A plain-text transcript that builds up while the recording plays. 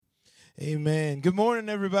Amen. Good morning,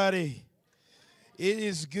 everybody. It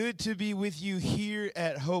is good to be with you here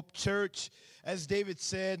at Hope Church. As David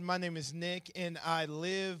said, my name is Nick, and I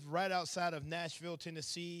live right outside of Nashville,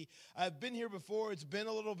 Tennessee. I've been here before. It's been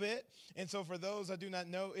a little bit. And so for those I do not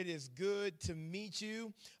know, it is good to meet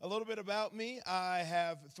you. A little bit about me. I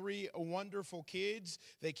have three wonderful kids.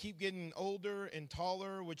 They keep getting older and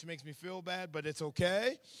taller, which makes me feel bad, but it's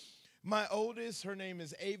okay. My oldest, her name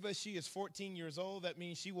is Ava. She is 14 years old. That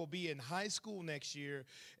means she will be in high school next year.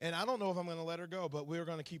 And I don't know if I'm going to let her go, but we're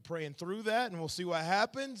going to keep praying through that, and we'll see what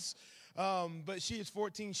happens. But she is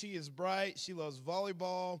 14. She is bright. She loves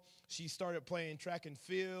volleyball. She started playing track and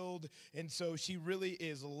field. And so she really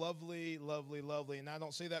is lovely, lovely, lovely. And I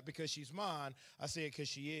don't say that because she's mine. I say it because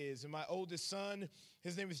she is. And my oldest son,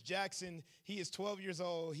 his name is Jackson. He is 12 years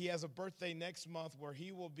old. He has a birthday next month where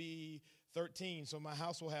he will be 13, so my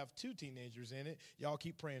house will have two teenagers in it. Y'all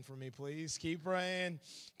keep praying for me, please. Keep praying.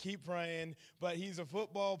 Keep praying. But he's a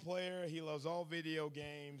football player. He loves all video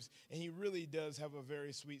games, and he really does have a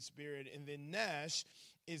very sweet spirit. And then Nash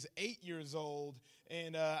is 8 years old,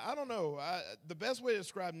 and I don't know. The best way to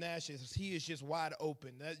describe Nash is he is just wide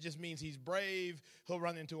open. That just means he's brave. He'll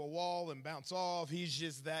run into a wall and bounce off. He's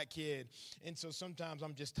just that kid. And so sometimes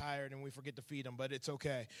I'm just tired, and we forget to feed him, but it's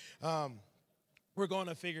okay. We're going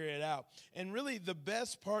to figure it out. And really, the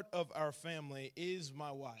best part of our family is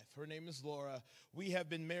my wife. Her name is Laura. We have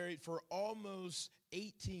been married for almost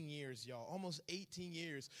 18 years, y'all. Almost 18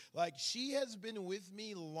 years. Like, she has been with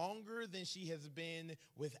me longer than she has been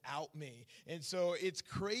without me. And so it's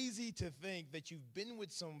crazy to think that you've been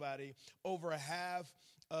with somebody over half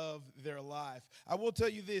of their life. I will tell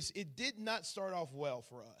you this. It did not start off well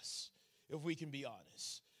for us, if we can be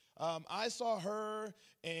honest. I saw her,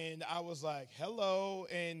 and I was like, hello,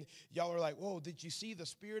 and y'all were like, whoa, did you see the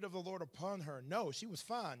Spirit of the Lord upon her? No, she was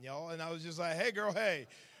fine, y'all, and I was just like, hey, girl, hey,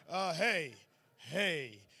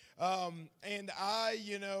 hey. And I,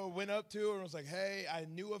 went up to her and was like, hey, I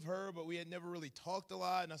knew of her, but we had never really talked a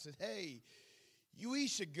lot, and I said, hey, we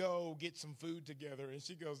should go get some food together, and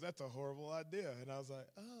she goes, that's a horrible idea, and I was like,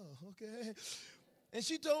 oh, okay. And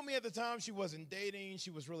she told me at the time she wasn't dating.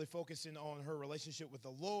 She was really focusing on her relationship with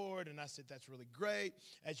the Lord. And I said, that's really great.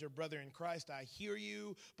 As your brother in Christ, I hear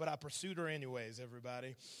you. But I pursued her anyways,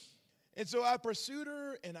 everybody. And so I pursued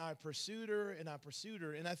her, and I pursued her, and I pursued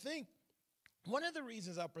her. And I think one of the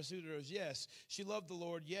reasons I pursued her is, yes, she loved the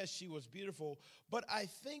Lord. Yes, she was beautiful. But I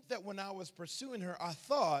think that when I was pursuing her, I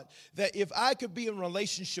thought that if I could be in a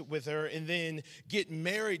relationship with her and then get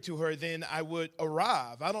married to her, then I would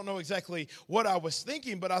arrive. I don't know exactly what I was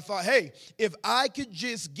thinking, but I thought, hey, if I could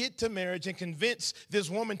just get to marriage and convince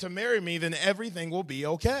this woman to marry me, then everything will be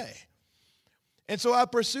okay. And so I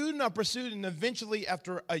pursued, and eventually,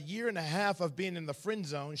 after a year and a half of being in the friend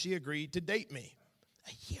zone, she agreed to date me.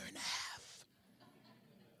 A year and a half.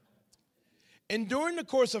 And during the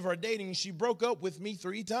course of our dating, she broke up with me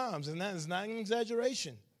 3 times, and that is not an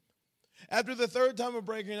exaggeration. After the 3rd time of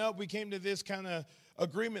breaking up, we came to this kind of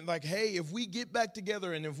agreement like, hey, if we get back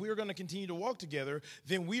together and if we're going to continue to walk together,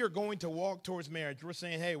 then we are going to walk towards marriage. We're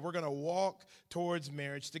saying, hey, we're going to walk towards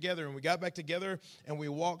marriage together. And we got back together, and we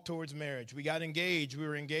walked towards marriage. We got engaged. We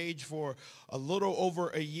were engaged for a little over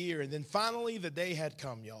a year. And then finally, the day had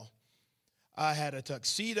come, y'all. I had a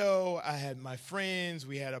tuxedo, I had my friends,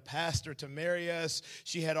 we had a pastor to marry us,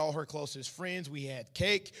 she had all her closest friends, we had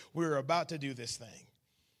cake, we were about to do this thing.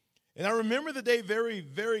 And I remember the day very,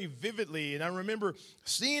 very vividly, and I remember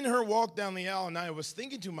seeing her walk down the aisle, and I was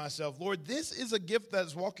thinking to myself, Lord, this is a gift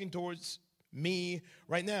that's walking towards me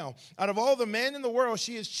right now. Out of all the men in the world,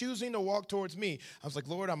 she is choosing to walk towards me. I was like,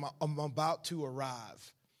 Lord, I'm about to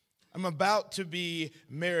arrive. I'm about to be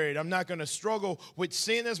married. I'm not going to struggle with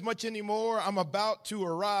sin as much anymore. I'm about to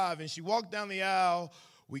arrive. And she walked down the aisle.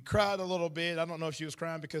 We cried a little bit. I don't know if she was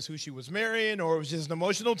crying because who she was marrying or it was just an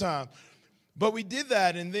emotional time. But we did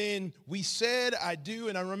that, and then we said, I do.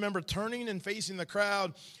 And I remember turning and facing the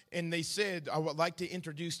crowd, and they said, I would like to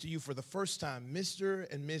introduce to you for the first time, Mr.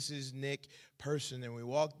 and Mrs. Nick Person. And we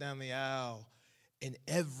walked down the aisle, and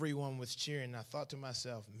everyone was cheering. And I thought to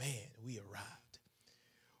myself, man, we arrived.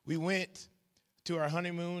 We went to our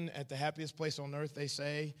honeymoon at the happiest place on earth, they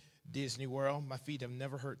say, Disney World. My feet have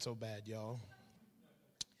never hurt so bad, y'all.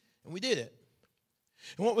 And we did it.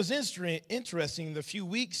 And what was interesting, the few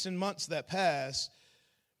weeks and months that passed,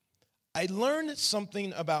 I learned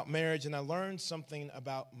something about marriage, and I learned something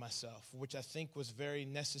about myself, which I think was very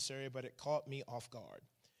necessary, but it caught me off guard.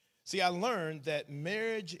 See, I learned that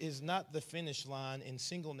marriage is not the finish line, and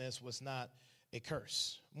singleness was not a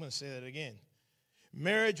curse. I'm going to say that again.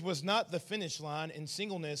 Marriage was not the finish line, and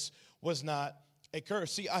singleness was not a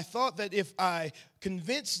curse. See, I thought that if I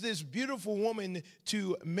convinced this beautiful woman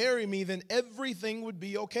to marry me, then everything would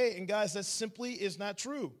be okay. And guys, that simply is not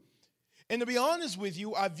true. And to be honest with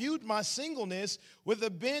you, I viewed my singleness with a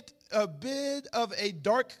bit of a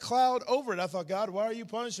dark cloud over it. I thought, God, why are you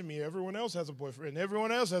punishing me? Everyone else has a boyfriend.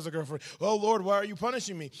 Everyone else has a girlfriend. Oh, Lord, why are you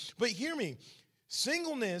punishing me? But hear me.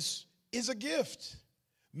 Singleness is a gift.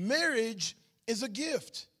 Marriage is a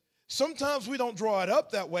gift. Sometimes we don't draw it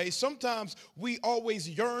up that way. Sometimes we always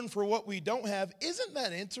yearn for what we don't have. Isn't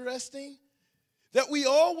that interesting? That we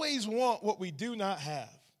always want what we do not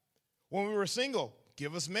have. When we were single,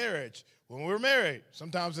 give us marriage. When we were married,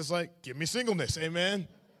 sometimes it's like, give me singleness, amen?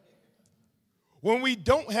 When we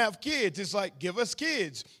don't have kids, it's like, give us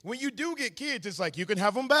kids. When you do get kids, it's like, you can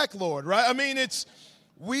have them back, Lord, right? I mean,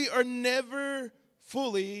 we are never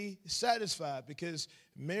fully satisfied because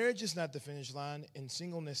marriage is not the finish line and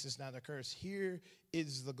singleness is not a curse. Here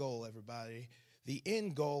is the goal, everybody. The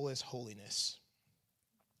end goal is holiness.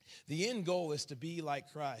 The end goal is to be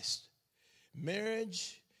like Christ.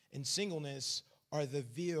 Marriage and singleness are the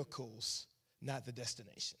vehicles, not the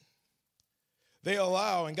destination. They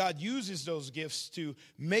allow, and God uses those gifts to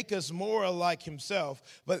make us more like himself,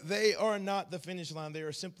 but they are not the finish line. They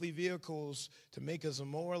are simply vehicles to make us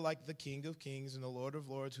more like the King of Kings and the Lord of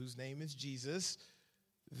Lords, whose name is Jesus.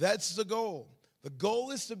 That's the goal. The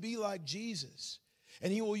goal is to be like Jesus.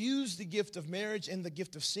 And he will use the gift of marriage and the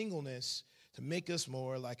gift of singleness to make us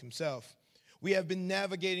more like himself. We have been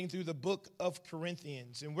navigating through the book of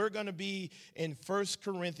Corinthians, and we're going to be in 1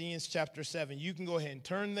 Corinthians chapter 7. You can go ahead and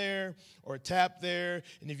turn there or tap there,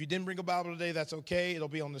 and if you didn't bring a Bible today, that's okay. It'll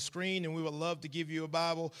be on the screen, and we would love to give you a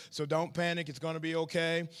Bible, so don't panic. It's going to be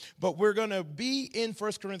okay. But we're going to be in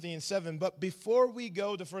 1 Corinthians 7, but before we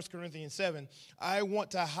go to 1 Corinthians 7, I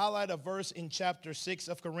want to highlight a verse in chapter 6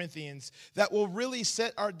 of Corinthians that will really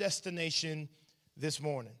set our destination this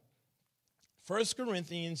morning. 1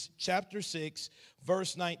 Corinthians chapter 6,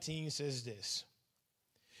 verse 19 says this: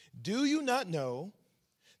 Do you not know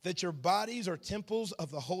that your bodies are temples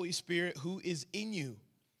of the Holy Spirit who is in you,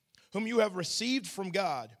 whom you have received from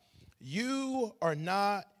God? You are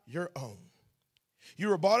not your own. You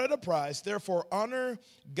were bought at a price, therefore honor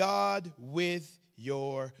God with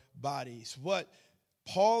your bodies. What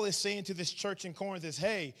Paul is saying to this church in Corinth is,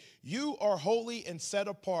 hey, you are holy and set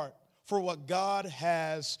apart for what God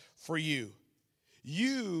has for you.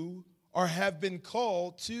 You have been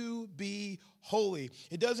called to be holy.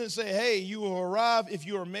 It doesn't say, hey, you will arrive if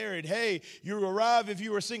you are married. Hey, you arrive if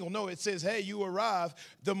you are single. No, it says, hey, you arrive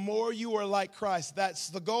the more you are like Christ. That's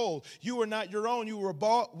the goal. You are not your own. You were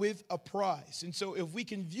bought with a price. And so if we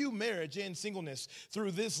can view marriage and singleness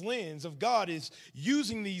through this lens of God is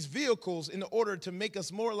using these vehicles in order to make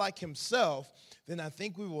us more like himself, then I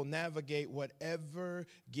think we will navigate whatever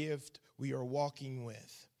gift we are walking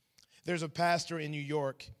with. There's a pastor in New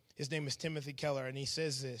York. His name is Timothy Keller, and he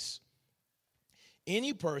says this: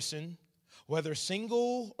 any person, whether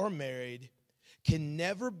single or married, can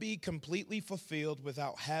never be completely fulfilled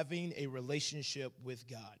without having a relationship with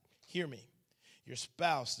God. Hear me. Your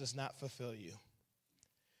spouse does not fulfill you.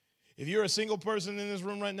 If you're a single person in this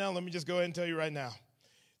room right now, let me just go ahead and tell you right now.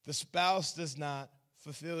 The spouse does not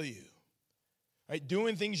fulfill you. Right?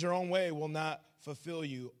 Doing things your own way will not fulfill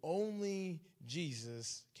you. Only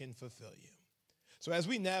Jesus can fulfill you. So as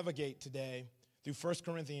we navigate today through 1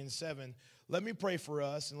 Corinthians 7, let me pray for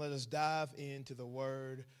us and let us dive into the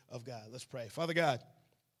Word of God. Let's pray. Father God,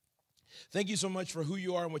 thank you so much for who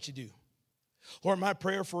you are and what you do. Lord, my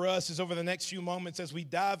prayer for us is over the next few moments as we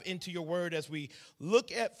dive into your word, as we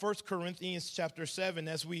look at 1 Corinthians chapter 7,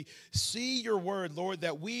 as we see your word, Lord,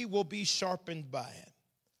 that we will be sharpened by it.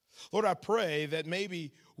 Lord, I pray that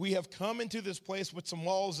maybe we have come into this place with some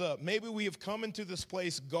walls up. Maybe we have come into this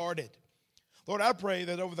place guarded. Lord, I pray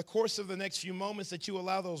that over the course of the next few moments that you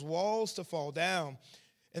allow those walls to fall down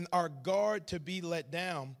and our guard to be let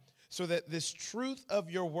down so that this truth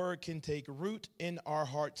of your word can take root in our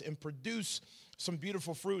hearts and produce some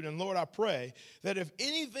beautiful fruit. And Lord, I pray that if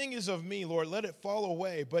anything is of me, Lord, let it fall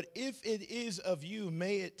away. But if it is of you,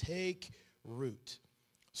 may it take root.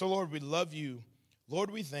 So Lord, we love you. Lord,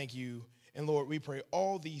 we thank you. And Lord, we pray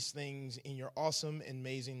all these things in your awesome and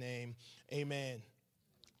amazing name. Amen.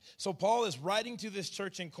 So Paul is writing to this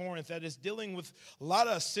church in Corinth that is dealing with a lot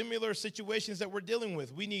of similar situations that we're dealing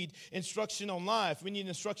with. We need instruction on life. We need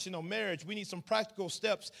instruction on marriage. We need some practical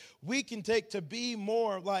steps we can take to be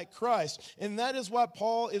more like Christ. And that is why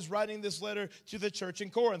Paul is writing this letter to the church in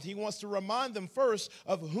Corinth. He wants to remind them first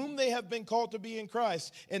of whom they have been called to be in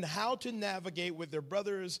Christ and how to navigate with their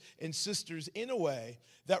brothers and sisters in a way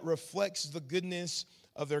that reflects the goodness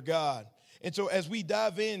of their God. And so as we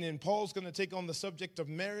dive in, and Paul's going to take on the subject of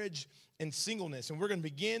marriage and singleness, and we're going to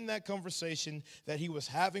begin that conversation that he was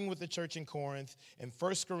having with the church in Corinth in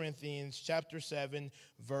 1 Corinthians chapter 7,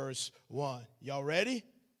 verse 1. Y'all ready?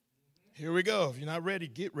 Here we go. If you're not ready,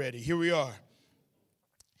 get ready. Here we are.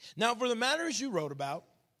 Now, for the matters you wrote about,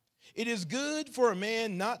 it is good for a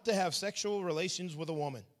man not to have sexual relations with a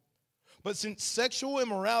woman. But since sexual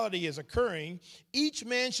immorality is occurring, each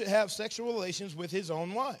man should have sexual relations with his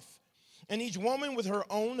own wife, and each woman with her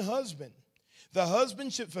own husband. The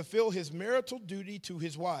husband should fulfill his marital duty to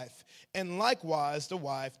his wife, and likewise the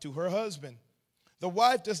wife to her husband. The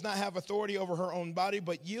wife does not have authority over her own body,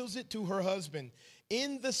 but yields it to her husband.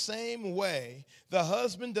 In the same way, the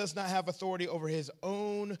husband does not have authority over his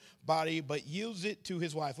own body, but yields it to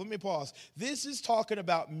his wife. Let me pause. This is talking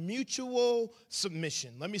about mutual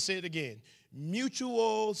submission. Let me say it again.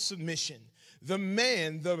 Mutual submission. The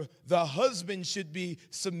man, the husband should be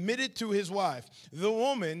submitted to his wife. The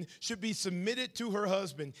woman should be submitted to her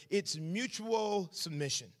husband. It's mutual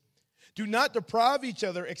submission. Do not deprive each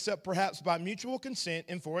other except perhaps by mutual consent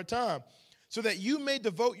and for a time, so that you may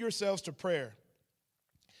devote yourselves to prayer.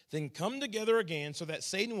 Then come together again so that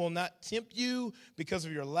Satan will not tempt you because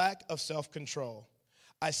of your lack of self-control.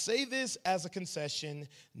 I say this as a concession,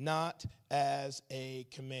 not as a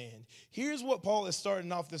command. Here's what Paul is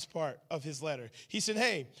starting off this part of his letter. He said,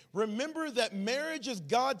 hey, remember that marriage is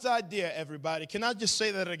God's idea, everybody. Can I just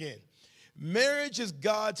say that again? Marriage is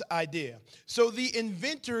God's idea. So the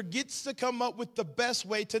inventor gets to come up with the best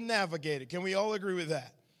way to navigate it. Can we all agree with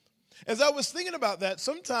that? As I was thinking about that,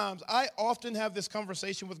 sometimes I often have this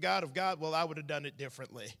conversation with God of, God, well, I would have done it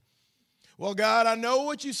differently. Well, God, I know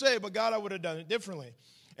what you say, but God, I would have done it differently.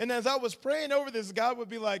 And as I was praying over this, God would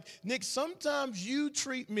be like, Nick, sometimes you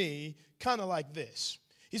treat me kind of like this.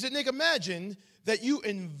 He said, Nick, imagine that you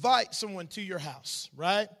invite someone to your house,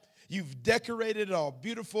 right? You've decorated it all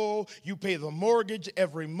beautiful. You pay the mortgage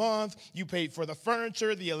every month. You pay for the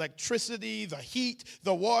furniture, the electricity, the heat,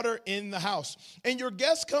 the water in the house. And your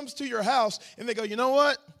guest comes to your house and they go, you know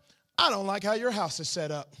what? I don't like how your house is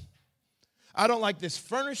set up. I don't like this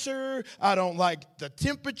furniture. I don't like the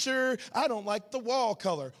temperature. I don't like the wall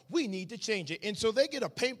color. We need to change it. And so they get a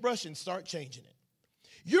paintbrush and start changing it.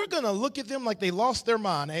 You're going to look at them like they lost their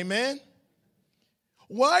mind. Amen?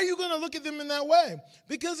 Why are you going to look at them in that way?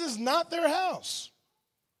 Because it's not their house.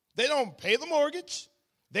 They don't pay the mortgage.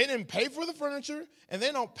 They didn't pay for the furniture. And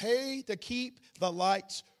they don't pay to keep the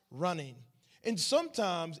lights running. And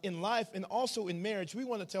sometimes in life and also in marriage, we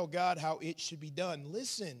want to tell God how it should be done.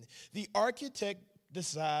 Listen, the architect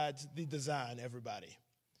decides the design, everybody.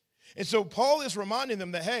 And so Paul is reminding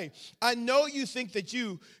them that, hey, I know you think that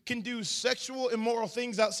you can do sexual immoral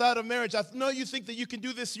things outside of marriage. I know you think that you can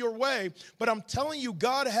do this your way, but I'm telling you,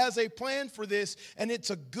 God has a plan for this, and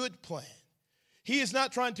it's a good plan. He is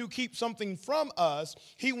not trying to keep something from us.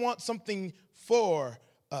 He wants something for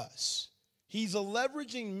us. He's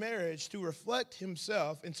leveraging marriage to reflect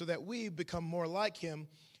himself and so that we become more like him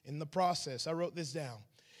in the process. I wrote this down.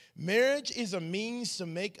 Marriage is a means to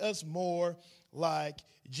make us more like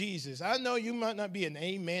Jesus. I know you might not be an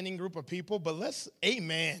amening group of people, but let's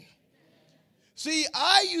amen. See,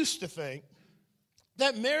 I used to think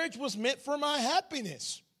that marriage was meant for my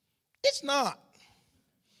happiness. It's not.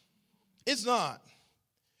 It's not.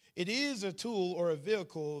 It is a tool or a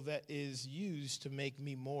vehicle that is used to make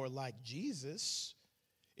me more like Jesus.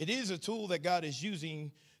 It is a tool that God is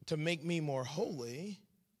using to make me more holy.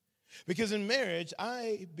 Because in marriage,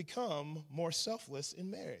 I become more selfless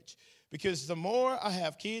in marriage. Because the more I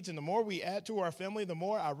have kids and the more we add to our family, the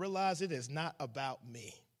more I realize it is not about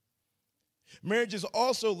me. Marriage is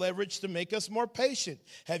also leveraged to make us more patient.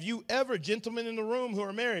 Have you ever, gentlemen in the room who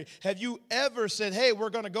are married, have you ever said, hey, we're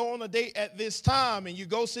going to go on a date at this time, and you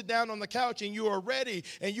go sit down on the couch and you are ready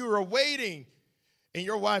and you are waiting, and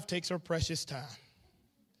your wife takes her precious time.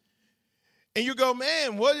 And you go,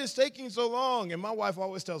 man, what is taking so long? And my wife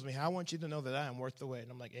always tells me, I want you to know that I am worth the wait.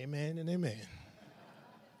 And I'm like, amen and amen.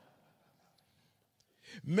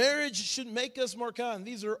 Marriage should make us more kind.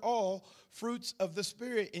 These are all fruits of the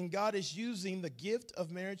Spirit, and God is using the gift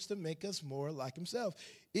of marriage to make us more like himself.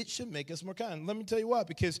 It should make us more kind. Let me tell you why.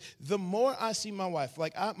 Because the more I see my wife,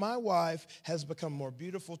 my wife has become more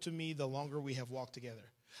beautiful to me the longer we have walked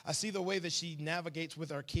together. I see the way that she navigates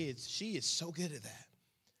with our kids. She is so good at that.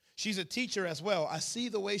 She's a teacher as well. I see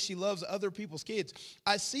the way she loves other people's kids.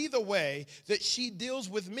 I see the way that she deals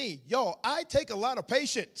with me. Y'all, I take a lot of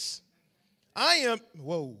patience.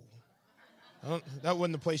 Whoa. That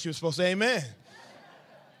wasn't the place you were supposed to say amen.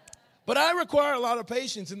 But I require a lot of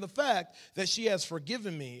patience in the fact that she has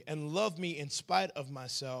forgiven me and loved me in spite of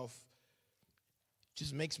myself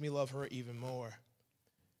just makes me love her even more.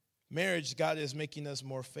 Marriage, God is making us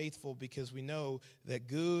more faithful because we know that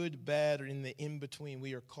good, bad, or in the in-between,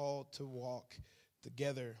 we are called to walk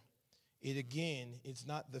together. It's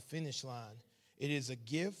not the finish line. It is a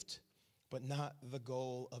gift, but not the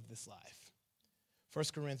goal of this life. 1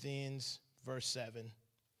 Corinthians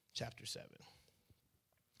chapter 7.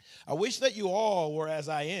 I wish that you all were as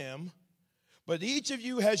I am, but each of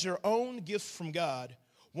you has your own gift from God.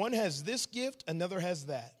 One has this gift, another has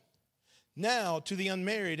that. Now, to the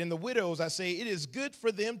unmarried and the widows, I say, it is good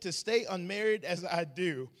for them to stay unmarried as I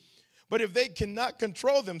do. But if they cannot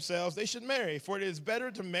control themselves, they should marry, for it is better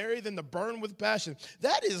to marry than to burn with passion.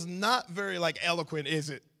 That is not very, eloquent, is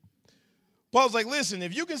it? Paul's like, listen,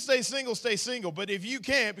 if you can stay single, but if you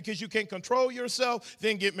can't because you can't control yourself,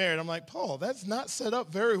 then get married. I'm like, Paul, that's not set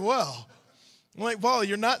up very well. I'm like, Paul,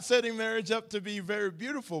 you're not setting marriage up to be very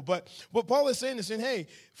beautiful. But what Paul is saying is saying, hey,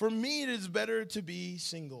 for me, it is better to be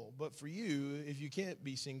single. But for you, if you can't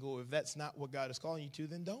be single, if that's not what God is calling you to,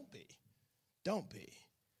 then don't be. Don't be.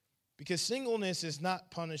 Because singleness is not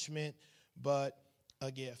punishment, but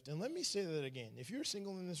a gift. And let me say that again. If you're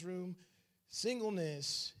single in this room,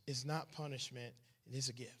 singleness is not punishment. It is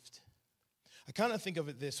a gift. I kind of think of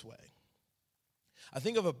it this way. I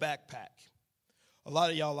think of a backpack. A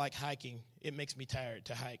lot of y'all like hiking. It makes me tired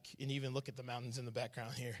to hike and even look at the mountains in the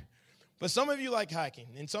background here. But some of you like hiking,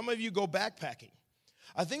 and some of you go backpacking.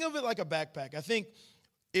 I think of it like a backpack. I think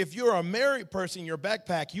if you're a married person, your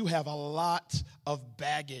backpack, you have a lot of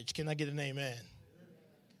baggage. Can I get an amen?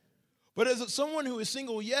 But as someone who is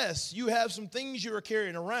single, yes, you have some things you are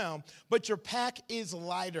carrying around, but your pack is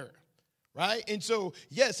lighter. Right? And so,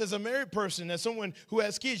 yes, as a married person, as someone who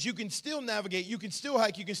has kids, you can still navigate, you can still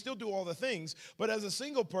hike, you can still do all the things. But as a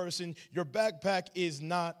single person, your backpack is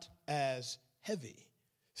not as heavy.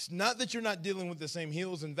 It's not that you're not dealing with the same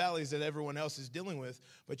hills and valleys that everyone else is dealing with,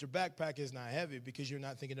 but your backpack is not heavy because you're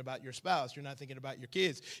not thinking about your spouse. You're not thinking about your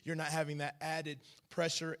kids. You're not having that added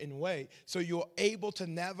pressure and weight. So you're able to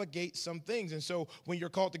navigate some things. And so when you're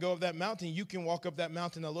called to go up that mountain, you can walk up that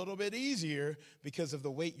mountain a little bit easier because of the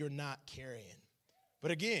weight you're not carrying.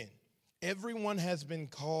 But again, everyone has been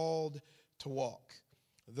called to walk.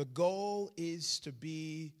 The goal is to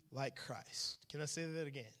be like Christ. Can I say that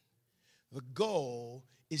again? The goal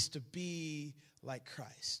is to be like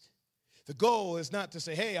Christ. The goal is not to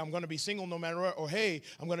say, hey, I'm going to be single no matter what, or hey,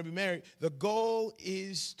 I'm going to be married. The goal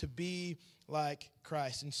is to be like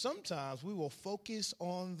Christ. And sometimes we will focus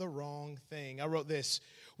on the wrong thing. I wrote this.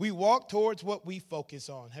 We walk towards what we focus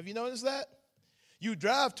on. Have you noticed that? You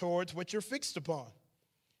drive towards what you're fixed upon.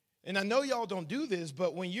 And I know y'all don't do this,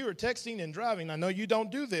 but when you're texting and driving, I know you don't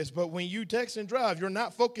do this, but when you text and drive, you're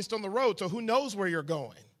not focused on the road, so who knows where you're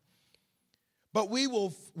going? But we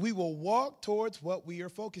will walk towards what we are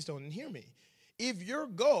focused on. And hear me. If your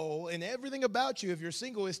goal and everything about you, if you're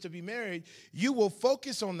single, is to be married, you will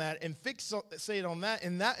focus on that and fixate on that,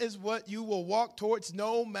 and that is what you will walk towards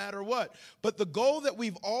no matter what. But the goal that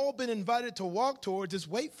we've all been invited to walk towards is,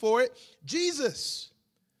 wait for it, Jesus.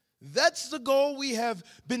 That's the goal we have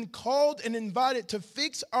been called and invited to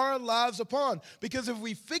fix our lives upon. Because if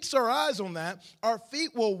we fix our eyes on that, our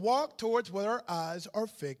feet will walk towards what our eyes are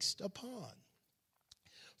fixed upon.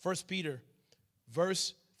 1 Peter,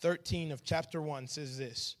 verse 13 of chapter 1 says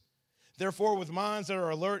this. Therefore, with minds that are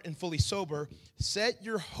alert and fully sober, set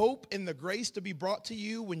your hope in the grace to be brought to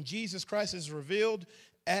you when Jesus Christ is revealed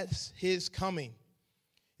at his coming.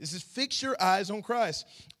 This is fix your eyes on Christ.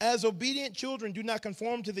 As obedient children, do not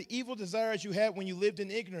conform to the evil desires you had when you lived in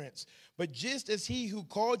ignorance. But just as he who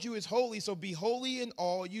called you is holy, so be holy in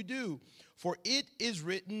all you do. For it is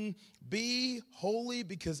written, be holy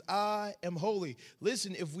because I am holy.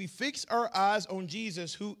 Listen, if we fix our eyes on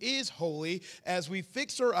Jesus, who is holy, as we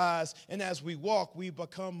fix our eyes and as we walk, we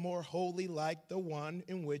become more holy like the one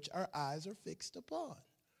in which our eyes are fixed upon.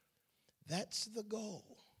 That's the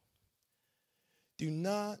goal. Do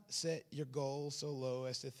not set your goal so low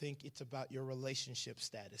as to think it's about your relationship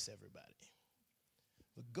status, everybody.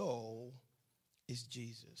 The goal is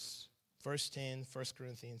Jesus. Verse 10, 1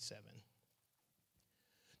 Corinthians 7.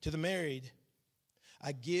 To the married,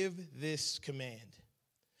 I give this command.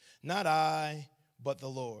 Not I, but the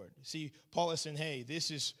Lord. See, Paul is saying, hey, this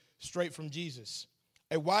is straight from Jesus.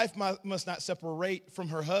 A wife must not separate from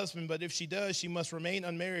her husband, but if she does, she must remain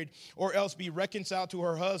unmarried or else be reconciled to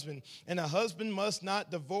her husband. And a husband must not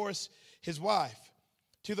divorce his wife.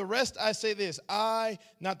 To the rest, I say this, I,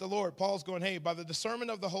 not the Lord. Paul's going, hey, by the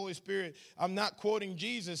discernment of the Holy Spirit, I'm not quoting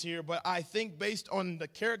Jesus here, but I think based on the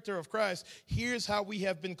character of Christ, here's how we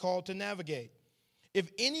have been called to navigate.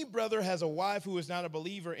 If any brother has a wife who is not a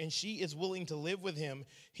believer and she is willing to live with him,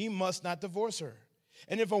 he must not divorce her.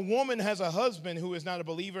 And if a woman has a husband who is not a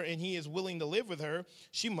believer and he is willing to live with her,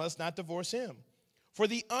 she must not divorce him. For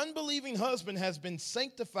the unbelieving husband has been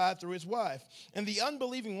sanctified through his wife, and the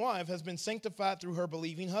unbelieving wife has been sanctified through her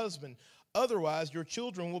believing husband. Otherwise, your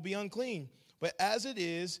children will be unclean, but as it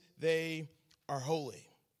is, they are holy.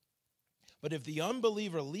 But if the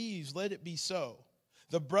unbeliever leaves, let it be so.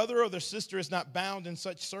 The brother or the sister is not bound in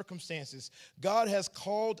such circumstances. God has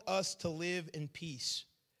called us to live in peace.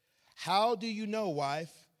 How do you know,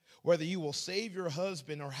 wife, whether you will save your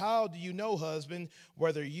husband, or how do you know, husband,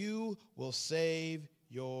 whether you will save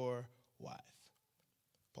your wife?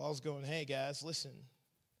 Paul's going, hey guys, listen.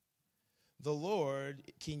 The Lord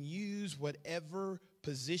can use whatever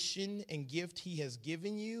position and gift he has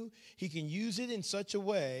given you. He can use it in such a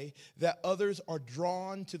way that others are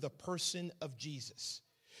drawn to the person of Jesus.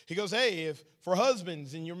 He goes, hey, if for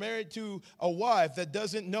husbands and you're married to a wife that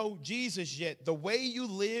doesn't know Jesus yet, the way you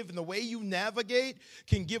live and the way you navigate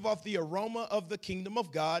can give off the aroma of the kingdom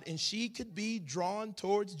of God, and she could be drawn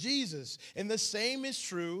towards Jesus. And the same is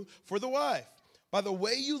true for the wife. By the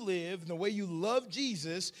way you live and the way you love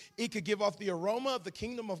Jesus, it could give off the aroma of the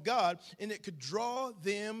kingdom of God, and it could draw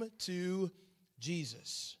them to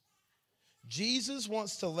Jesus. Jesus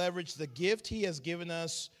wants to leverage the gift he has given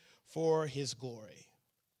us for his glory.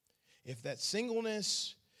 If that's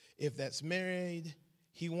singleness, if that's married,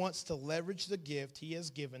 he wants to leverage the gift he has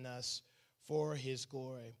given us for his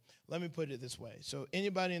glory. Let me put it this way. So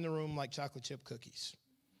anybody in the room like chocolate chip cookies?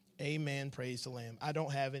 Amen, praise the Lamb. I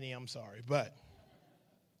don't have any, I'm sorry, but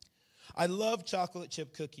I love chocolate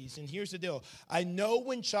chip cookies, and here's the deal. I know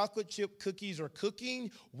when chocolate chip cookies are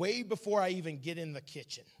cooking way before I even get in the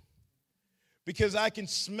kitchen, because I can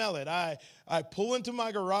smell it. I pull into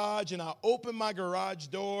my garage, and I open my garage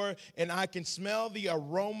door, and I can smell the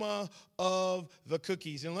aroma of the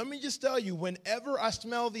cookies. And let me just tell you, whenever I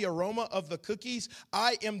smell the aroma of the cookies,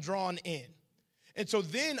 I am drawn in. And so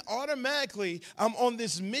then automatically I'm on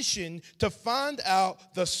this mission to find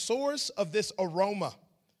out the source of this aroma.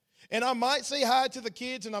 And I might say hi to the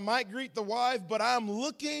kids and I might greet the wife, but I'm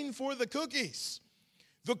looking for the cookies.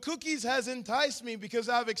 The cookies has enticed me because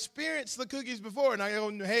I've experienced the cookies before. And I go,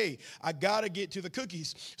 hey, I got to get to the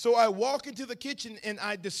cookies. So I walk into the kitchen and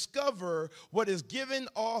I discover what is giving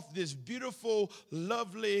off this beautiful,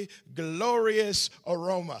 lovely, glorious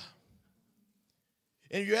aroma.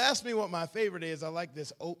 And if you ask me what my favorite is, I like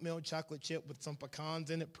this oatmeal chocolate chip with some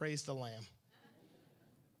pecans in it. Praise the Lamb.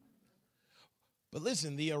 But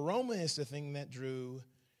listen, the aroma is the thing that drew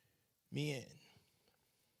me in.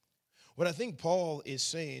 What I think Paul is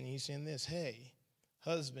saying, he's saying this, hey,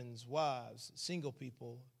 husbands, wives, single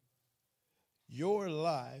people, your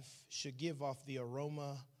life should give off the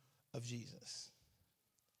aroma of Jesus.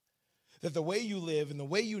 That the way you live and the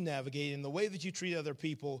way you navigate and the way that you treat other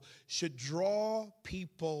people should draw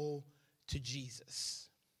people to Jesus.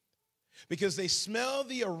 Because they smell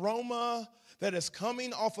the aroma that is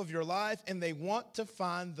coming off of your life, and they want to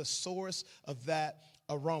find the source of that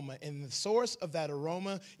aroma. And the source of that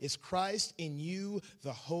aroma is Christ in you,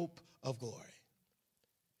 the hope of glory.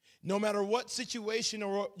 No matter what situation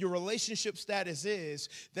or your relationship status is,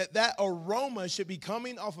 that aroma should be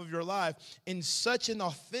coming off of your life in such an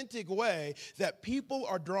authentic way that people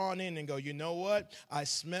are drawn in and go, you know what? I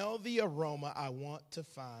smell the aroma. I want to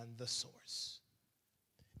find the source.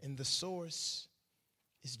 And the source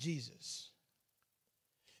is Jesus.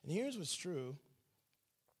 And here's what's true.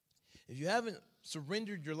 If you haven't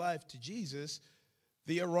surrendered your life to Jesus,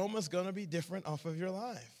 the aroma is going to be different off of your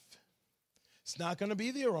life. It's not going to be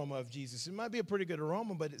the aroma of Jesus. It might be a pretty good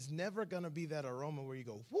aroma, but it's never going to be that aroma where you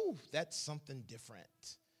go, whoo, that's something different.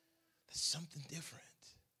 That's something different.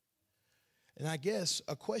 And I guess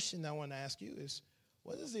a question I want to ask you is,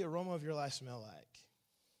 what does the aroma of your life smell like?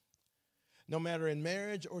 No matter in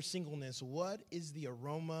marriage or singleness, what is the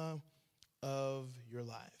aroma of your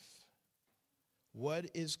life? What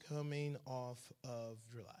is coming off of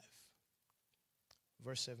your life?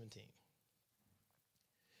 Verse 17.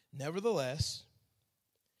 Nevertheless,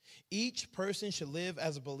 each person should live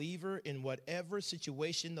as a believer in whatever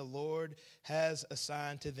situation the Lord has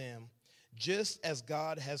assigned to them, just as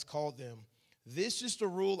God has called them. This is the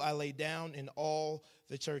rule I lay down in all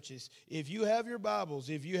the churches. If you have your Bibles,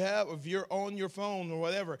 if you're on your phone or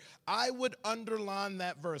whatever, I would underline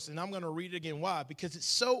that verse, and I'm going to read it again. Why? Because it's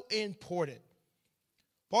so important.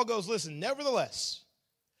 Paul goes, listen, nevertheless,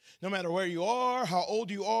 no matter where you are, how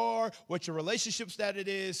old you are, what your relationship status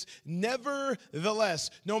is,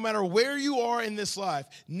 nevertheless, no matter where you are in this life,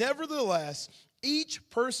 nevertheless, each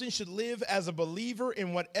person should live as a believer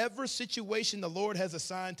in whatever situation the Lord has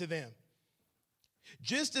assigned to them.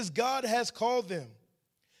 Just as God has called them.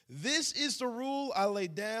 This is the rule I lay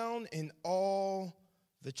down in all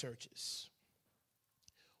the churches.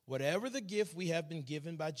 Whatever the gift we have been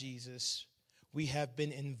given by Jesus, we have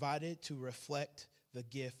been invited to reflect the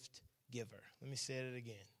gift giver. Let me say it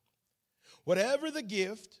again. Whatever the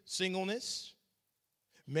gift, singleness,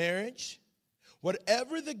 marriage,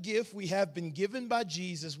 whatever the gift we have been given by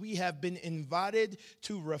Jesus, we have been invited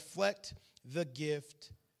to reflect the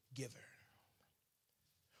gift giver.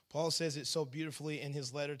 Paul says it so beautifully in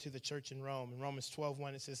his letter to the church in Rome. In Romans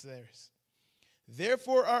 12:1, it says this.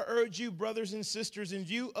 Therefore, I urge you, brothers and sisters, in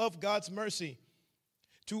view of God's mercy,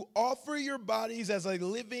 to offer your bodies as a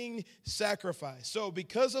living sacrifice. So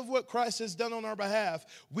because of what Christ has done on our behalf,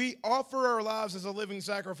 we offer our lives as a living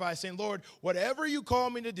sacrifice, saying, Lord, whatever you call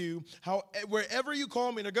me to do, wherever you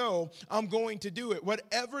call me to go, I'm going to do it.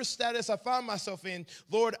 Whatever status I find myself in,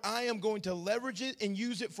 Lord, I am going to leverage it and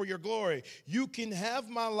use it for your glory. You can have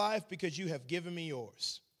my life because you have given me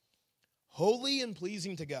yours. Holy and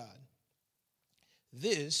pleasing to God.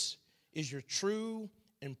 This is your true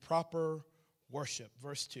and proper worship.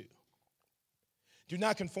 Verse 2. Do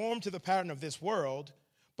not conform to the pattern of this world,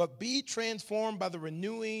 but be transformed by the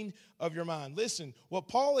renewing of your mind. Listen, what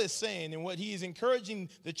Paul is saying and what he is encouraging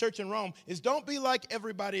the church in Rome is don't be like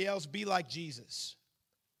everybody else, be like Jesus.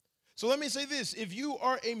 So let me say this. If you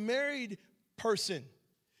are a married person,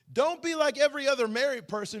 don't be like every other married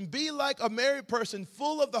person. Be like a married person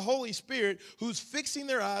full of the Holy Spirit who's fixing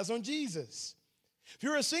their eyes on Jesus. If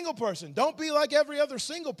you're a single person, don't be like every other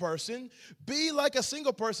single person. Be like a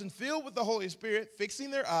single person filled with the Holy Spirit,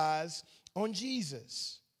 fixing their eyes on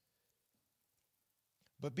Jesus.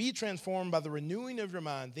 But be transformed by the renewing of your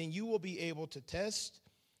mind. Then you will be able to test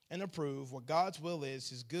and approve what God's will is,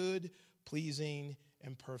 his good, pleasing,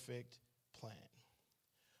 and perfect plan.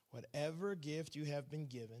 Whatever gift you have been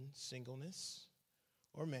given, singleness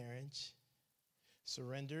or marriage,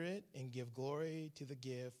 surrender it and give glory to the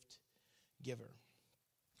gift giver.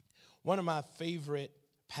 One of my favorite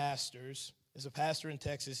pastors is a pastor in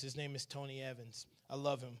Texas. His name is Tony Evans. I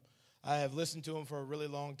love him. I have listened to him for a really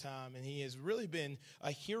long time, and he has really been a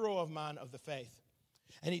hero of mine of the faith.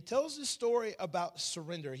 And he tells this story about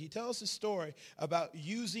surrender. He tells this story about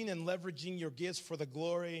using and leveraging your gifts for the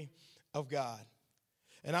glory of God.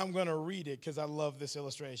 And I'm going to read it because I love this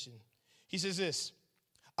illustration. He says this,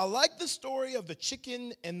 I like the story of the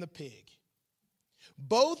chicken and the pig.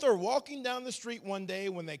 Both are walking down the street one day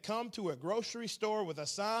when they come to a grocery store with a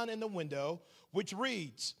sign in the window which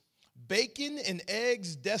reads, bacon and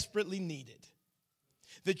eggs desperately needed.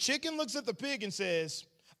 The chicken looks at the pig and says,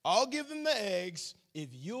 I'll give them the eggs if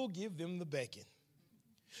you'll give them the bacon.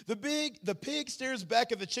 The pig stares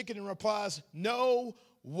back at the chicken and replies, no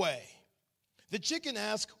way. The chicken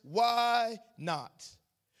asks, why not?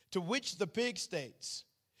 To which the pig states,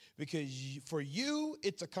 because for you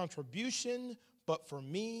it's a contribution, but for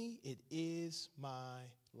me, it is my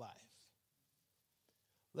life.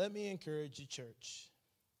 Let me encourage you, church,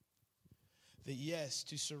 that yes,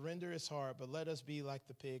 to surrender is hard, but let us be like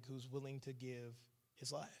the pig who's willing to give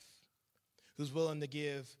his life, who's willing to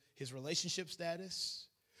give his relationship status,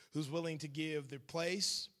 who's willing to give their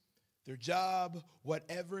place, their job,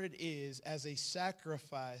 whatever it is, as a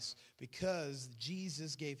sacrifice because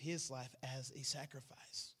Jesus gave his life as a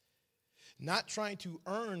sacrifice. Not trying to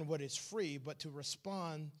earn what is free, but to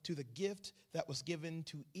respond to the gift that was given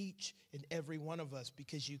to each and every one of us,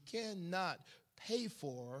 because you cannot pay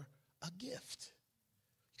for a gift.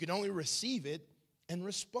 You can only receive it and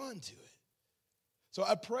respond to it. So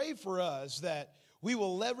I pray for us that we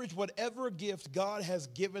will leverage whatever gift God has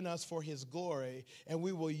given us for his glory, and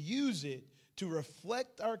we will use it to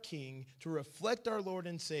reflect our King, to reflect our Lord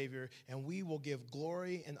and Savior, and we will give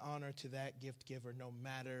glory and honor to that gift giver no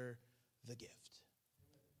matter the gift.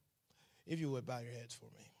 If you would, bow your heads for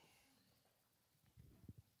me.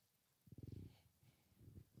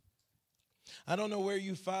 I don't know where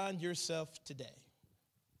you find yourself today.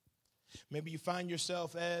 Maybe you find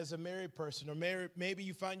yourself as a married person, or maybe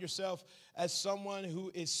you find yourself as someone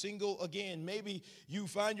who is single again. Maybe you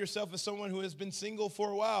find yourself as someone who has been single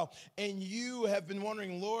for a while, and you have been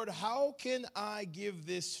wondering, Lord, how can I give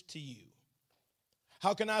this to you?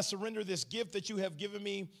 How can I surrender this gift that you have given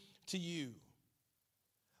me to you?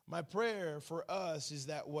 My prayer for us is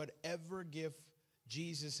that whatever gift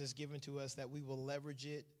Jesus has given to us, that we will leverage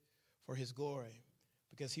it for his glory,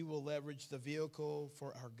 because he will leverage the vehicle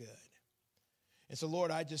for our good. And so,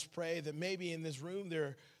 Lord, I just pray that maybe in this room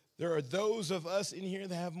there are those of us in here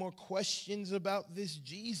that have more questions about this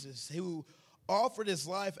Jesus who offered his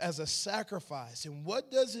life as a sacrifice. And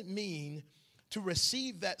what does it mean to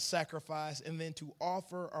receive that sacrifice and then to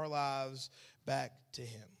offer our lives back to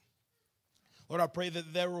him? Lord, I pray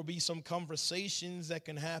that there will be some conversations that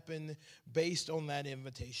can happen based on that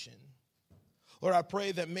invitation. Lord, I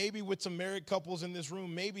pray that maybe with some married couples in this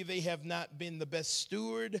room, maybe they have not been the best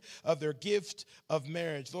steward of their gift of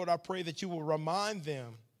marriage. Lord, I pray that you will remind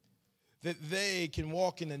them that they can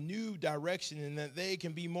walk in a new direction and that they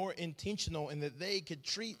can be more intentional and that they could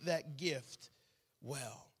treat that gift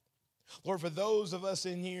well. Lord, for those of us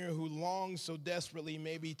in here who long so desperately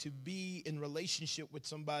maybe to be in relationship with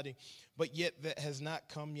somebody, but yet that has not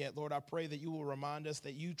come yet, Lord, I pray that you will remind us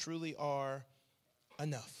that you truly are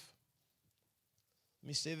enough. Let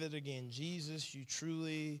me say that again. Jesus, you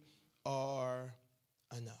truly are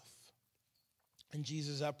enough. And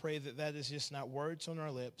Jesus, I pray that that is just not words on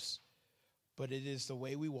our lips, but it is the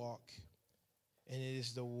way we walk, and it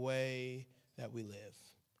is the way that we live.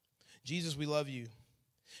 Jesus, we love you.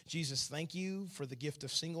 Jesus, thank you for the gift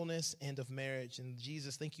of singleness and of marriage. And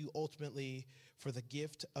Jesus, thank you ultimately for the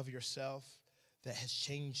gift of yourself that has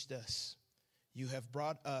changed us. You have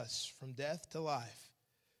brought us from death to life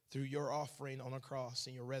through your offering on a cross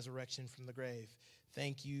and your resurrection from the grave.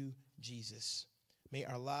 Thank you, Jesus. May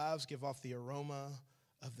our lives give off the aroma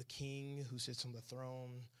of the King who sits on the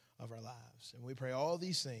throne of our lives. And we pray all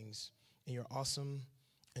these things in your awesome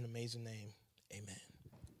and amazing name. Amen.